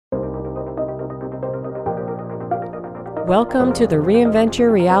Welcome to the Reinvent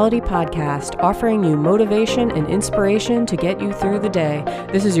Your Reality podcast, offering you motivation and inspiration to get you through the day.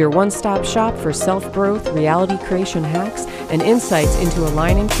 This is your one-stop shop for self-growth, reality creation hacks, and insights into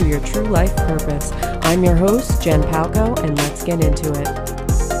aligning to your true life purpose. I'm your host, Jen Palco, and let's get into it.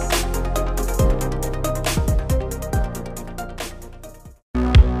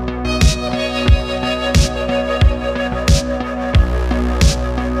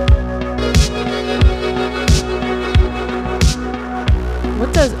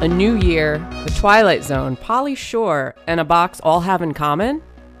 What does a new year, the Twilight Zone, Pauly Shore, and a box all have in common?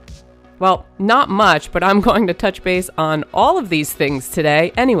 Well, not much, but I'm going to touch base on all of these things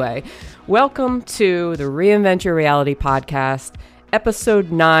today. Anyway, welcome to the Reinvent Your Reality podcast,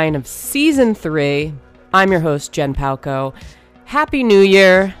 episode 9 of season 3. I'm your host, Jen Palco. Happy New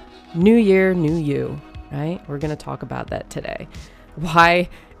Year. New Year, new you, right? We're going to talk about that today. Why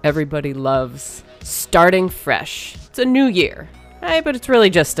everybody loves starting fresh. It's a new year. Right, but it's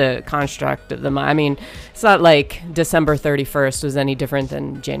really just a construct of the mind. I mean, it's not like December 31st was any different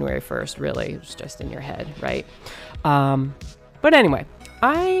than January 1st, really. It was just in your head, right? But anyway,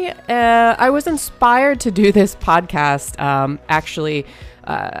 I was inspired to do this podcast. Actually,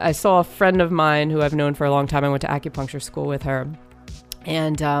 I saw a friend of mine who I've known for a long time. I went to acupuncture school with her.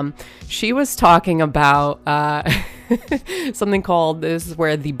 And she was talking about something called, this is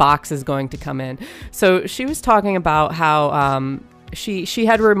where the box is going to come in. So she was talking about how she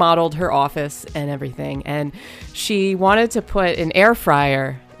had remodeled her office and everything, and she wanted to put an air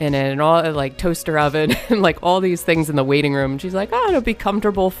fryer in it and all, like toaster oven and like all these things in the waiting room. And she's like, oh, it'll be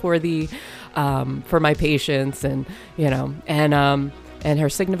comfortable for the for my patients, and you know, and her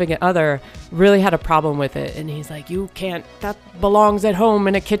significant other really had a problem with it. And he's like, you can't, that belongs at home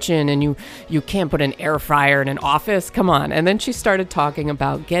in a kitchen, and you can't put an air fryer in an office. Come on. And then she started talking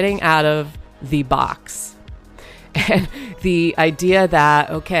about getting out of the box. And the idea that,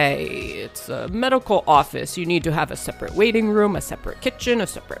 okay, it's a medical office. You need to have a separate waiting room, a separate kitchen, a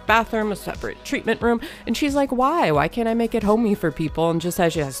separate bathroom, a separate treatment room. And she's like, why? Why can't I make it homey for people? And just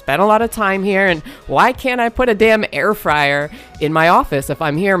as she has spent a lot of time here, and why can't I put a damn air fryer in my office if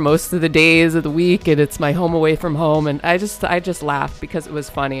I'm here most of the days of the week and it's my home away from home? And I just laughed because it was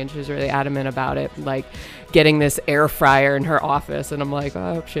funny, and she was really adamant about it, like getting this air fryer in her office. And I'm like, oh,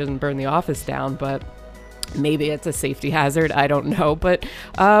 I hope she doesn't burn the office down, but maybe it's a safety hazard. I don't know. But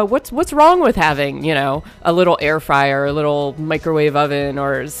what's wrong with having, you know, a little air fryer, a little microwave oven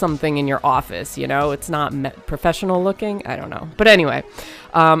or something in your office? You know, it's not professional looking. I don't know. But anyway,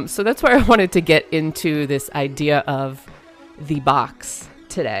 so that's where I wanted to get into this idea of the box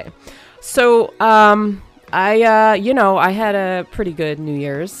today. So I had a pretty good New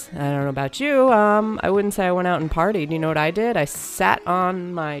Year's. I don't know about you. I wouldn't say I went out and partied. You know what I did? I sat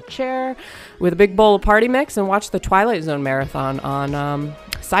on my chair with a big bowl of party mix and watched the Twilight Zone marathon on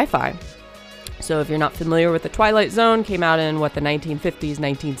Sci-Fi. So if you're not familiar with the Twilight Zone, came out in the 1950s,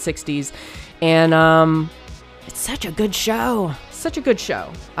 1960s, and it's such a good show. Such a good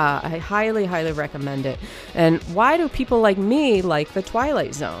show. I highly, highly recommend it. And why do people like me like the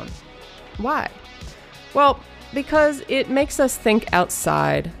Twilight Zone? Why? Well, because it makes us think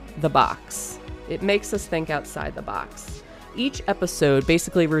outside the box. It makes us think outside the box. Each episode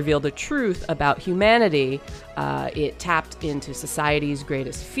basically revealed a truth about humanity. It tapped into society's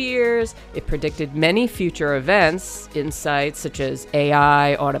greatest fears. It predicted many future events, insights such as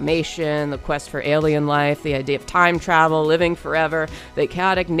AI, automation, the quest for alien life, the idea of time travel, living forever, the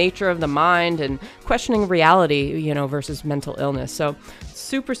chaotic nature of the mind, and questioning reality, you know, versus mental illness. So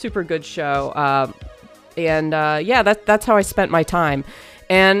super, super good show. That's how I spent my time.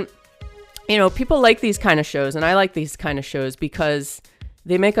 And, you know, people like these kind of shows, and I like these kind of shows because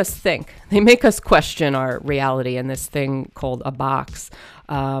they make us think. They make us question our reality in this thing called a box.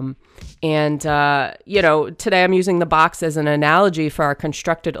 You know, today I'm using the box as an analogy for our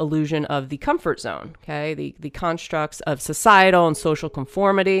constructed illusion of the comfort zone, okay? The constructs of societal and social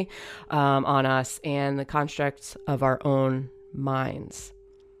conformity on us, and the constructs of our own minds.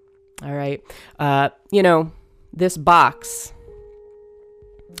 All right. You know, this box,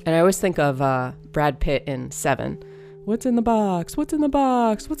 and I always think of Brad Pitt in Seven. What's in the box? What's in the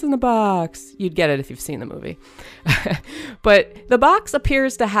box? What's in the box? You'd get it if you've seen the movie. But the box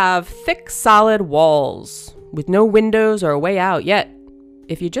appears to have thick, solid walls with no windows or a way out. Yet,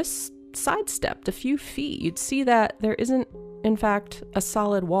 if you just sidestepped a few feet, you'd see that there isn't, in fact, a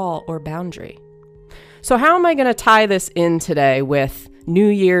solid wall or boundary. So how am I going to tie this in today with New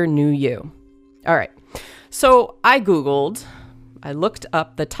Year, New You? All right. So I Googled I looked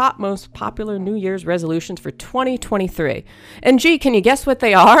up the top most popular New Year's resolutions for 2023. And gee, can you guess what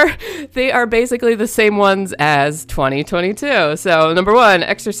they are? They are basically the same ones as 2022. So number 1,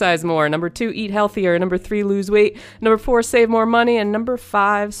 exercise more. Number 2, eat healthier. Number 3, lose weight. Number 4, save more money. And number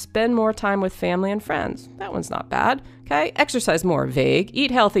 5, spend more time with family and friends. That one's not bad. Okay, exercise more, vague.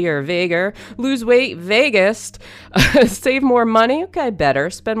 Eat healthier, vaguer. Lose weight, vaguest. Save more money, okay, better.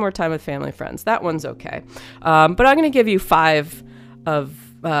 Spend more time with family and friends. That one's okay. But I'm going to give you 5 of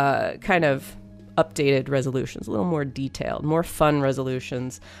kind of updated resolutions, a little more detailed, more fun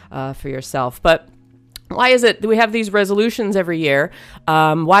resolutions for yourself. But why is it that we have these resolutions every year?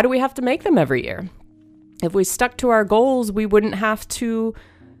 Why do we have to make them every year? If we stuck to our goals, we wouldn't have to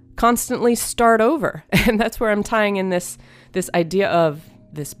constantly start over. And that's where I'm tying in this idea of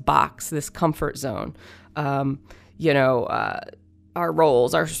this box, this comfort zone, our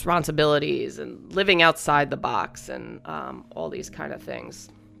roles, our responsibilities, and living outside the box, and all these kind of things.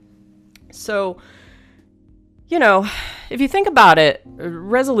 So, if you think about it,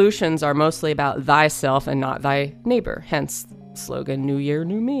 resolutions are mostly about thyself and not thy neighbor, hence slogan, New Year,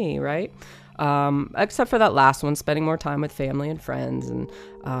 New Me, right? Except for that last one, spending more time with family and friends. And,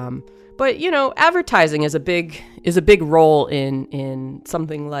 but advertising is a big role in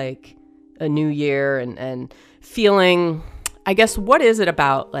something like a new year and feeling, I guess, what is it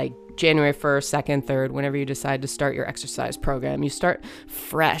about like January 1st, 2nd, 3rd, whenever you decide to start your exercise program, you start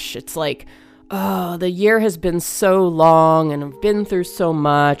fresh. It's like, oh, the year has been so long and I've been through so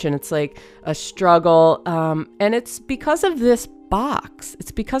much, and it's like a struggle. And it's because of this box.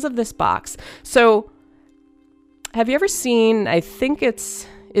 So have you ever seen, I think is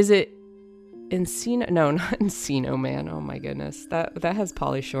it Encino? No, not Encino Man. Oh my goodness. That has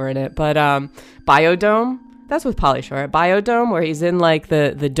Pauly Shore in it. But Biodome, that's with Pauly Shore. Biodome, where he's in like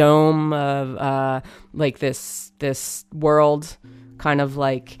the dome of like this world, kind of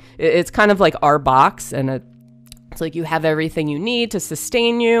like, it's kind of like our box, and it's like you have everything you need to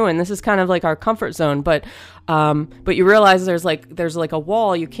sustain you, and this is kind of like our comfort zone. But you realize there's like a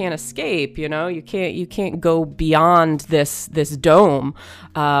wall you can't escape. You can't go beyond this dome.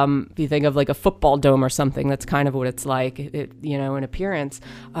 If you think of like a football dome or something, that's kind of what it's like. In appearance.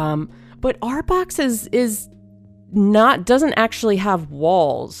 But our box doesn't actually have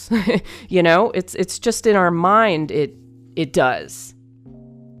walls. It's just in our mind. It does.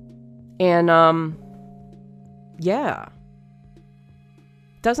 And yeah,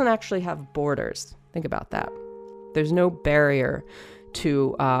 doesn't actually have borders. Think about that. There's no barrier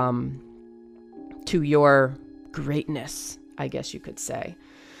to your greatness, I guess you could say.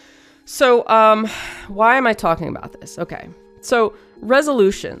 So why am I talking about this? Okay, so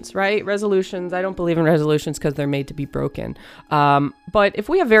resolutions, right? Resolutions. I don't believe in resolutions because they're made to be broken. But if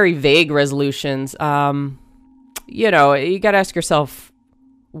we have very vague resolutions, you got to ask yourself,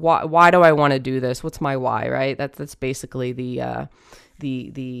 why do I want to do this? What's my why, right? That's basically the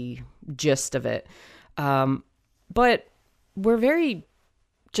gist of it. But we're very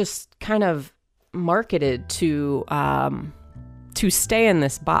just kind of marketed to stay in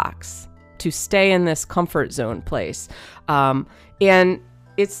this box, to stay in this comfort zone place. And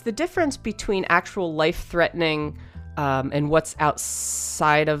it's the difference between actual life-threatening and what's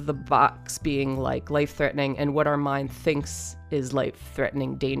outside of the box being like life-threatening, and what our mind thinks is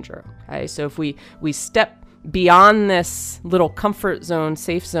life-threatening danger. Okay, so if we step beyond this little comfort zone,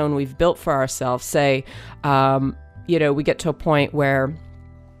 safe zone we've built for ourselves, say, we get to a point where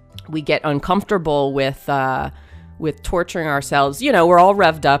we get uncomfortable with torturing ourselves. We're all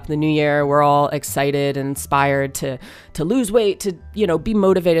revved up the new year. We're all excited and inspired to lose weight, to, be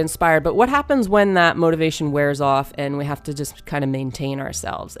motivated, inspired. But what happens when that motivation wears off and we have to just kind of maintain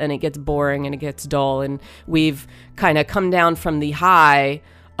ourselves, and it gets boring and it gets dull, and we've kind of come down from the high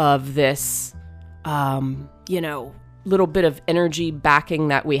of this, little bit of energy backing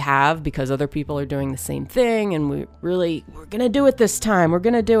that we have because other people are doing the same thing, and we're going to do it this time. We're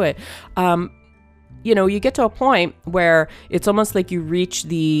going to do it. You get to a point where it's almost like you reach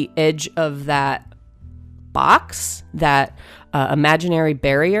the edge of that box, that imaginary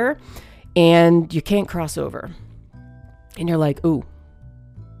barrier, and you can't cross over. And you're like, ooh,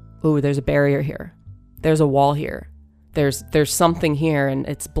 there's a barrier here. There's a wall here. There's something here, and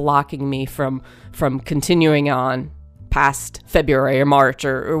it's blocking me from continuing on past February or March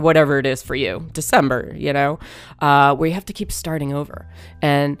or whatever it is for you, December, where you have to keep starting over.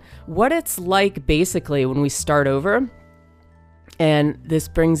 And what it's like basically when we start over, and this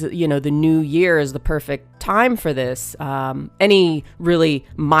brings, the new year is the perfect time for this. Any really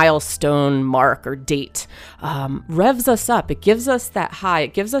milestone mark or date revs us up. It gives us that high.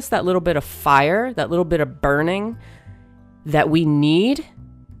 It gives us that little bit of fire, that little bit of burning. that we need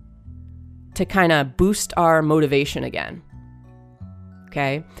to kind of boost our motivation again.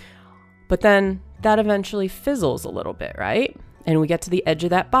 Okay? But then that eventually fizzles a little bit, right? And we get to the edge of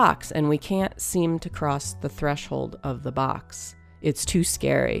that box and we can't seem to cross the threshold of the box. It's too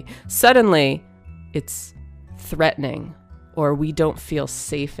scary. Suddenly, it's threatening, or we don't feel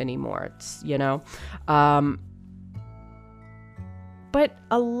safe anymore. It's, but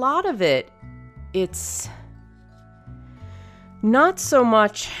a lot of it's not so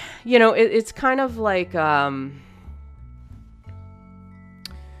much, it's kind of like, going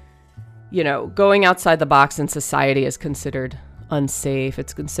outside the box in society is considered unsafe.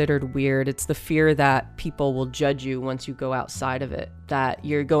 It's considered weird. It's the fear that people will judge you once you go outside of it, that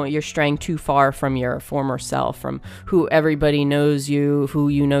you're straying too far from your former self, from who everybody knows you, who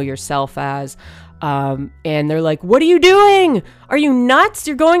you know yourself as. And they're like, what are you doing? Are you nuts?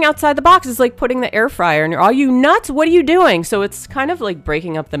 You're going outside the box. It's like putting the air fryer in. Are you nuts? What are you doing? So it's kind of like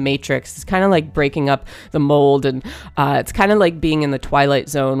breaking up the matrix. It's kind of like breaking up the mold. And it's kind of like being in the twilight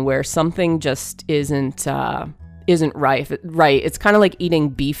zone where something just isn't right. It's kind of like eating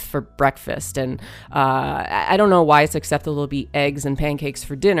beef for breakfast. And I don't know why it's acceptable to be eggs and pancakes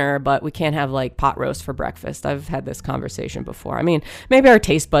for dinner, but we can't have like pot roast for breakfast. I've had this conversation before. I mean, maybe our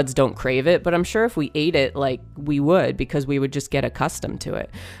taste buds don't crave it, but I'm sure if we ate it, like we would, because we would just get accustomed to it.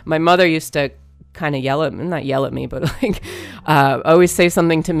 My mother used to kind of not yell at me, but like always say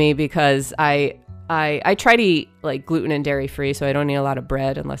something to me because I try to eat like gluten and dairy free, so I don't eat a lot of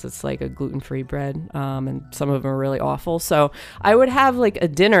bread unless it's like a gluten-free bread, and some of them are really awful. So I would have like a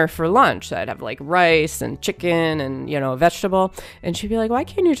dinner for lunch. So I'd have like rice and chicken and, a vegetable. And she'd be like, why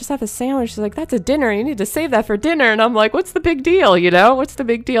can't you just have a sandwich? She's like, that's a dinner. You need to save that for dinner. And I'm like, what's the big deal? What's the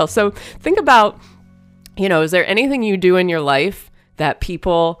big deal? So think about, is there anything you do in your life that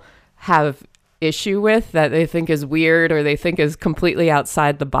people have issue with, that they think is weird or they think is completely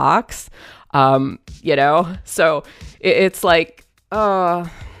outside the box? So it's like, and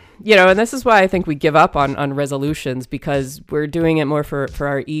this is why I think we give up on resolutions, because we're doing it more for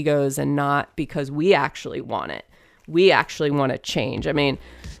our egos and not because we actually want it. We actually want to change. I mean,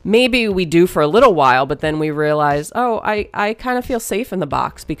 maybe we do for a little while, but then we realize, I kind of feel safe in the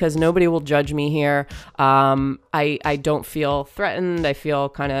box because nobody will judge me here. I don't feel threatened. I feel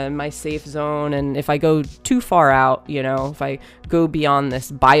kind of in my safe zone. And if I go too far out, if I go beyond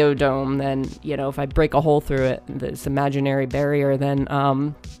this biodome, then, if I break a hole through it, this imaginary barrier, then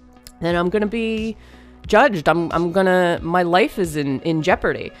I'm going to be judged. My life is in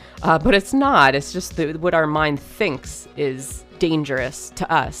jeopardy. But it's not. It's just what our mind thinks is dangerous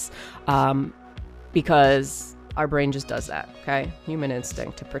to us, because our brain just does that. Okay, human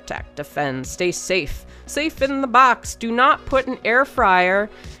instinct to protect, defend, stay safe in the box. Do not put an air fryer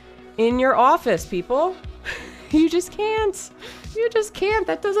in your office, people. You just can't.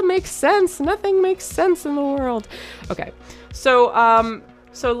 That doesn't make sense. Nothing makes sense in the world. Okay, so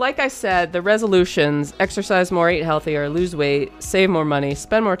like I said, the resolutions: exercise more, eat healthier, lose weight, save more money,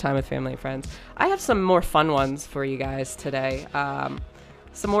 spend more time with family and friends. I have some more fun ones for you guys today.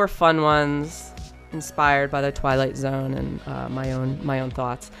 Some more fun ones inspired by the Twilight Zone and my own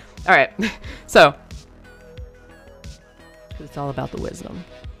thoughts. All right, so it's all about the wisdom.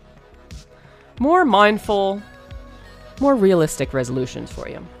 More mindful, more realistic resolutions for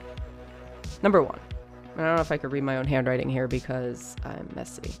you. Number 1. I don't know if I could read my own handwriting here because I'm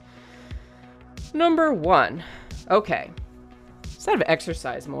messy. Number 1. Okay. Instead of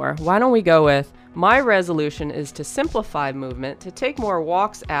exercise more, why don't we go with, my resolution is to simplify movement, to take more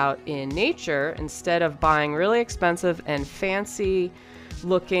walks out in nature instead of buying really expensive and fancy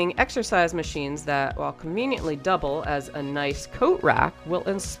looking exercise machines that, while conveniently double as a nice coat rack, will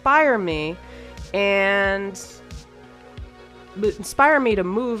inspire me to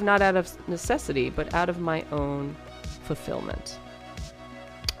move not out of necessity, but out of my own fulfillment.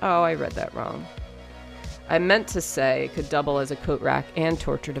 Oh, I read that wrong. I meant to say it could double as a coat rack and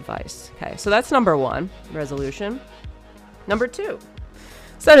torture device. Okay, so that's number 1, resolution. Number 2,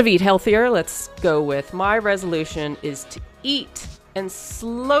 instead of eat healthier, let's go with, my resolution is to eat and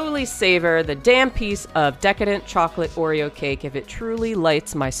slowly savor the damn piece of decadent chocolate Oreo cake if it truly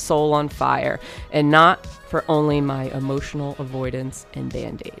lights my soul on fire, and not for only my emotional avoidance and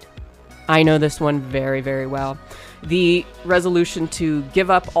Band-Aid. I know this one very, very well. The resolution to give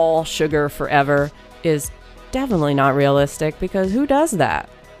up all sugar forever is definitely not realistic, because who does that?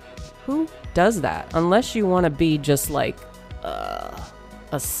 Who does that? Unless you want to be just like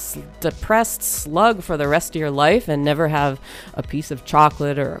depressed slug for the rest of your life and never have a piece of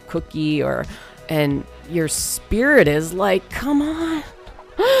chocolate or a cookie, and your spirit is like, come on,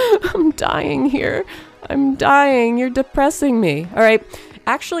 I'm dying here. I'm dying. You're depressing me. All right.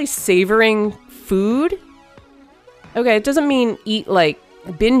 Actually savoring food. Okay. It doesn't mean eat like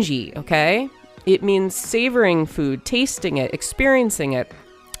binge eat. Okay. It means savoring food, tasting it, experiencing it.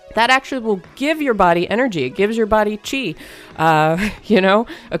 That actually will give your body energy. It gives your body chi.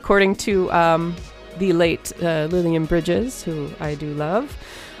 According to the late Lillian Bridges, who I do love.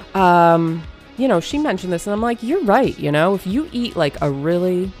 She mentioned this and I'm like, you're right. If you eat like a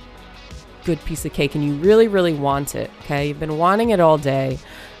really good piece of cake and you really, really want it, okay, you've been wanting it all day,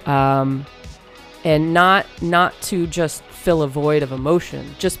 and not to just fill a void of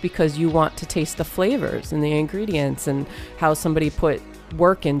emotion just because you want to taste the flavors and the ingredients and how somebody put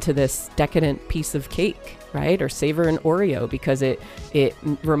work into this decadent piece of cake, right? Or savor an Oreo because it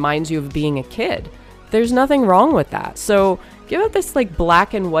reminds you of being a kid. There's nothing wrong with that. So give it this like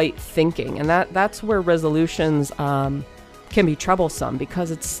black and white thinking, and that's where resolutions can be troublesome,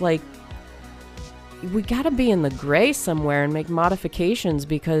 because it's like we got to be in the gray somewhere and make modifications,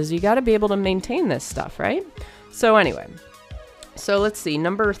 because you got to be able to maintain this stuff, right? So anyway, so let's see,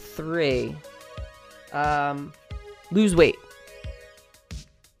 number 3, lose weight.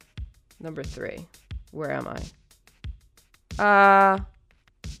 Number 3, where am I?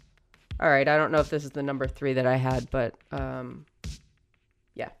 All right, I don't know if this is the number 3 that I had, but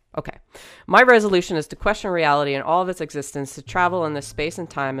yeah, okay. My resolution is to question reality and all of its existence, to travel in this space and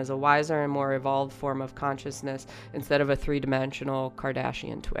time as a wiser and more evolved form of consciousness instead of a 3-dimensional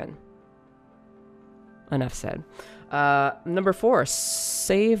Kardashian twin. Enough said. Number 4,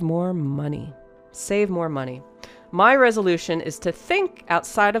 save more money. Save more money. My resolution is to think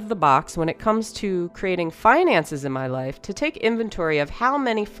outside of the box when it comes to creating finances in my life, to take inventory of how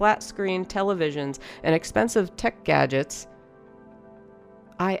many flat screen televisions and expensive tech gadgets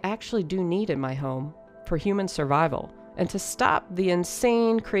I actually do need in my home for human survival, and to stop the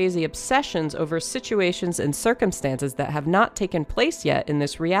insane, crazy obsessions over situations and circumstances that have not taken place yet in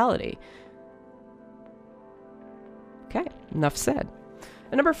this reality. Okay, enough said.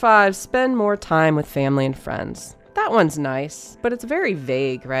 And number 5, spend more time with family and friends. That one's nice, but it's very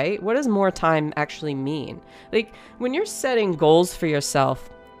vague, right? What does more time actually mean? Like, when you're setting goals for yourself,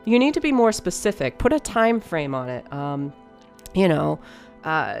 you need to be more specific. Put a time frame on it.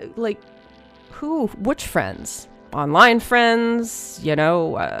 Which friends? Online friends,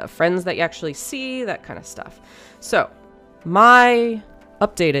 friends that you actually see, that kind of stuff. So, my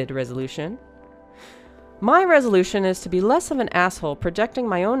updated resolution. My resolution is to be less of an asshole projecting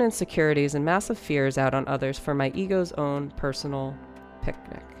my own insecurities and massive fears out on others for my ego's own personal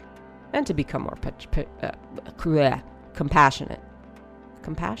picnic, and to become more compassionate.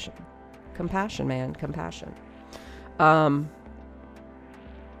 Compassion, man. Compassion. I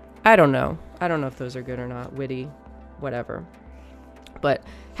don't know if those are good or not. Witty, whatever. But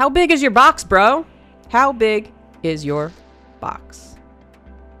how big is your box, bro? How big is your box?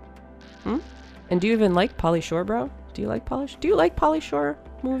 And do you even like Pauly Shore, bro? Do you like Pauly Shore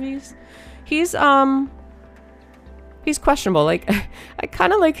movies? He's questionable. Like, I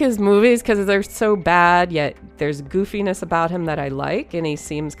kind of like his movies because they're so bad, yet there's goofiness about him that I like, and he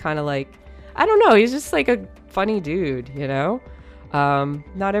seems kind of like, I don't know, he's just like a funny dude,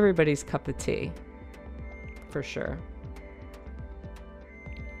 Not everybody's cup of tea, for sure.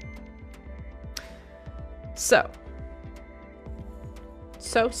 So.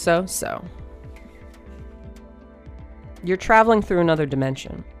 You're traveling through another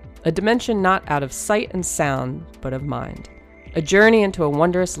dimension. A dimension not out of sight and sound, but of mind. A journey into a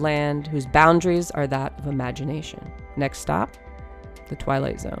wondrous land whose boundaries are that of imagination. Next stop, the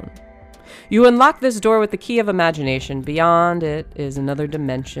Twilight Zone. You unlock this door with the key of imagination. Beyond it is another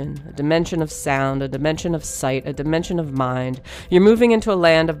dimension, a dimension of sound, a dimension of sight, a dimension of mind. You're moving into a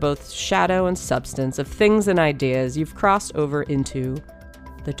land of both shadow and substance, of things and ideas. You've crossed over into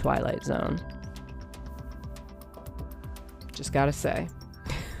the Twilight Zone. Just gotta say.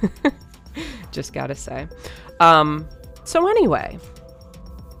 So anyway,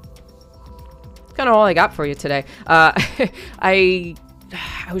 that's kind of all I got for you today. I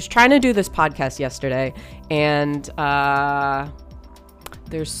was trying to do this podcast yesterday, and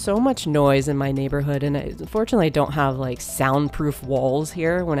there's so much noise in my neighborhood, and unfortunately I don't have like soundproof walls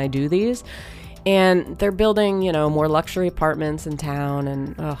here when I do these, and they're building, more luxury apartments in town,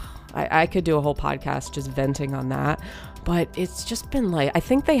 and I could do a whole podcast just venting on that. But it's just been like, I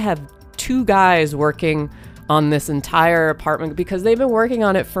think they have 2 guys working on this entire apartment because they've been working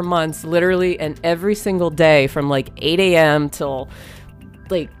on it for months, literally, and every single day from like 8 a.m. till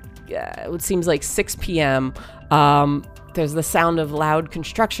like, it seems like 6 p.m. there's the sound of loud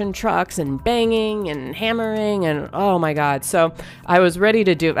construction trucks and banging and hammering and oh my God. So I was ready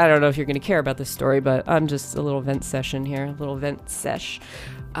to do, I don't know if you're going to care about this story, but I'm just a little vent session here, a little vent sesh.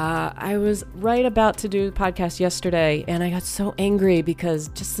 I was right about to do the podcast yesterday and I got so angry because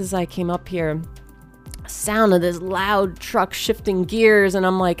just as I came up here, sound of this loud truck shifting gears and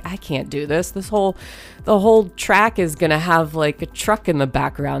I'm like, I can't do this. The whole track is gonna have like a truck in the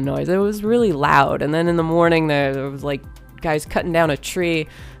background noise. It was really loud. And then in the morning there was like guys cutting down a tree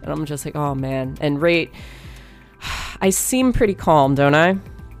and I'm just like, oh man. And I seem pretty calm, don't I?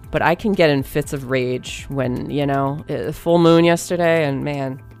 But I can get in fits of rage when, full moon yesterday and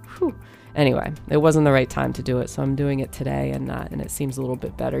man, whew. Anyway, it wasn't the right time to do it, so I'm doing it today, and it seems a little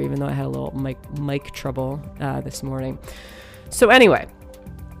bit better, even though I had a little mic trouble this morning. So anyway,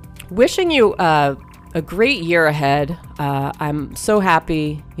 wishing you a great year ahead. I'm so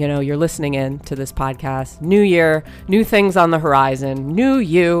happy, you're listening in to this podcast. New year, new things on the horizon, new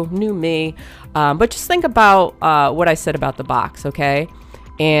you, new me. But just think about what I said about the box, okay?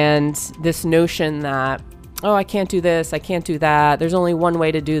 And this notion that, oh, I can't do this, I can't do that. There's only one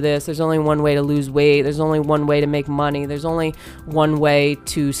way to do this. There's only one way to lose weight. There's only one way to make money. There's only one way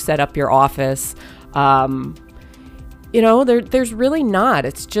to set up your office. There's really not.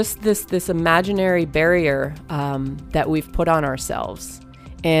 It's just this imaginary barrier that we've put on ourselves.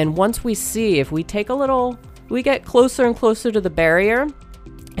 And once we see, if we take we get closer and closer to the barrier,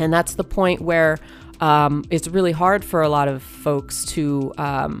 and that's the point where it's really hard for a lot of folks to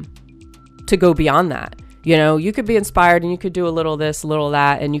go beyond that. You could be inspired and you could do a little this, a little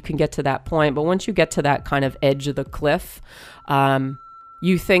that, and you can get to that point. But once you get to that kind of edge of the cliff,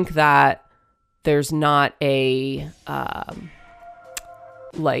 you think that there's not you're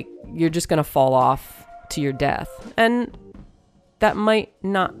just going to fall off to your death. And that might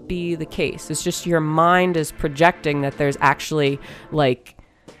not be the case. It's just your mind is projecting that there's actually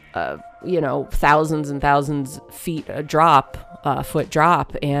thousands and thousands feet foot drop.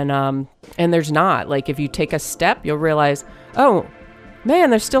 And there's not. Like if you take a step, you'll realize, oh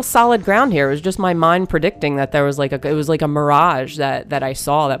man, there's still solid ground here. It was just my mind predicting that there was it was like a mirage that I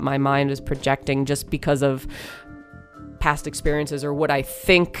saw, that my mind is projecting just because of past experiences or what I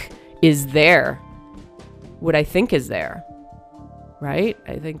think is there. Right?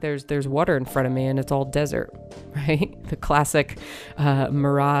 I think there's water in front of me and it's all desert, right? The classic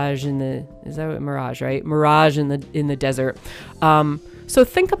mirage is that what mirage, right? Mirage in the desert. So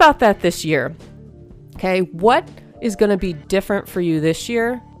think about that this year. Okay, what is going to be different for you this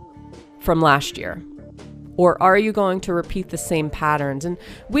year from last year? Or are you going to repeat the same patterns? And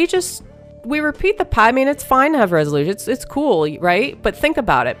we repeat I mean, it's fine to have resolutions. It's cool, right? But think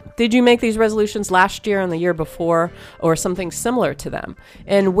about it. Did you make these resolutions last year and the year before or something similar to them?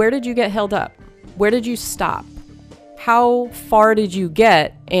 And where did you get held up? Where did you stop? How far did you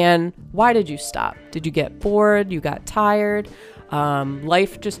get and why did you stop? Did you get bored? You got tired?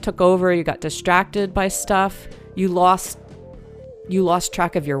 Life just took over. You got distracted by stuff. You lost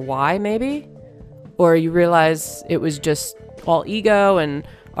track of your why maybe? Or you realize it was just all ego and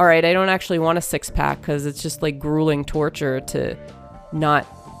all right, I don't actually want a six-pack because it's just like grueling torture to not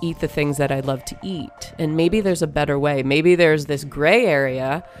eat the things that I love to eat. And maybe there's a better way. Maybe there's this gray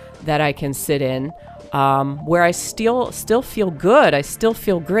area that I can sit in where I still feel good. I still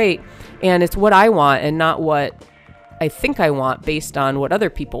feel great. And it's what I want and not what I think I want based on what other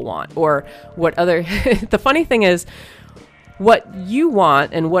people want or what other... The funny thing is what you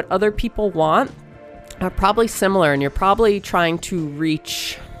want and what other people want are probably similar, and you're probably trying to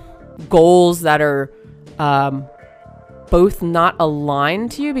reach goals that are both not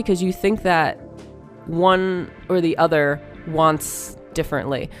aligned to you because you think that one or the other wants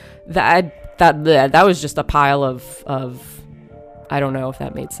differently. That was just a pile of I don't know if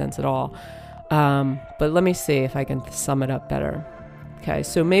that made sense at all. But let me see if I can sum it up better. Okay,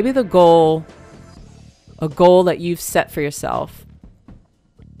 so maybe a goal that you've set for yourself.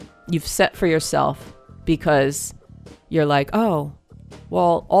 Because you're like, oh,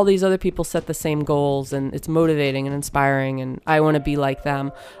 well, all these other people set the same goals and it's motivating and inspiring and I want to be like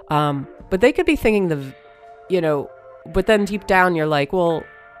them. But they could be thinking but then deep down you're like, well,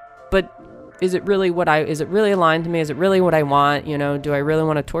 but is it really aligned to me? Is it really what I want? Do I really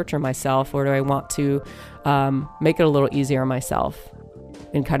want to torture myself or do I want to make it a little easier on myself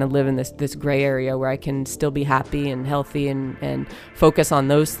and kind of live in this gray area where I can still be happy and healthy and focus on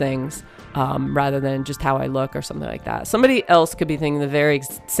those things? Rather than just how I look or something like that. Somebody else could be thinking the very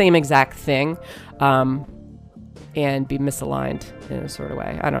same exact thing and be misaligned in a sort of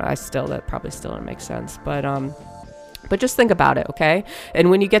way. I don't know. That probably still don't make sense. But just think about it, okay? And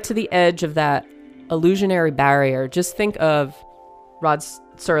when you get to the edge of that illusionary barrier. Just think of Rod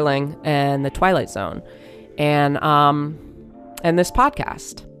Serling and the Twilight Zone, and this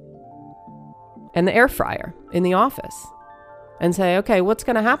podcast, and the air fryer in the office, and say, okay, what's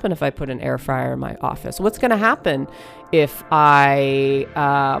going to happen if I put an air fryer in my office? What's going to happen if I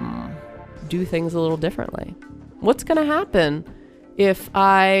do things a little differently? What's going to happen if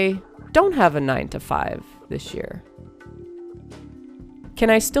I don't have a 9 to 5 this year? Can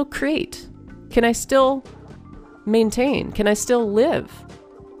I still create? Can I still maintain? Can I still live?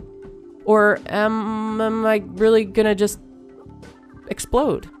 Or am I really going to just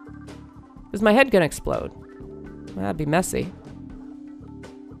explode? Is my head going to explode? That'd be messy.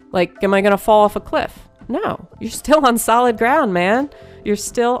 Like, am I going to fall off a cliff? No, you're still on solid ground, man. You're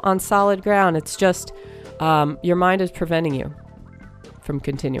still on solid ground. It's just your mind is preventing you from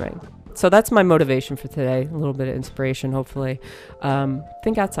continuing. So that's my motivation for today. A little bit of inspiration, hopefully.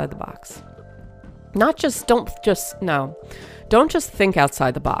 Think outside the box. Don't just think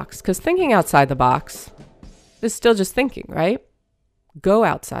outside the box, because thinking outside the box is still just thinking, right? Go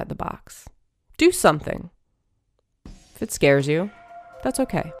outside the box. Do something. If it scares you, that's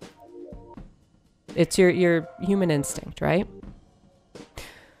okay. It's your human instinct, right?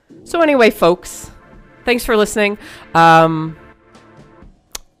 So anyway, folks, thanks for listening.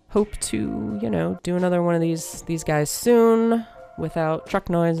 Hope to, do another one of these guys soon without truck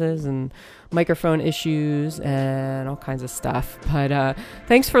noises and microphone issues and all kinds of stuff. But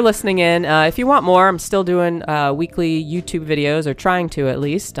thanks for listening in. If you want more, I'm still doing weekly YouTube videos, or trying to at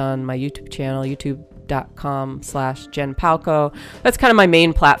least, on my YouTube channel, youtube.com/Jen Palco. That's kind of my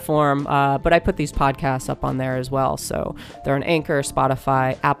main platform, but I put these podcasts up on there as well. So they're on Anchor,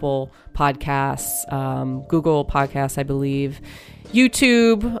 Spotify, Apple Podcasts, Google Podcasts, I believe,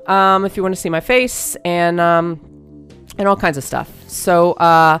 YouTube, if you want to see my face, and all kinds of stuff. So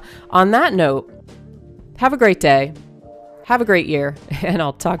on that note, have a great day, have a great year, and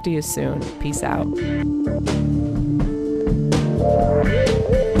I'll talk to you soon. Peace out.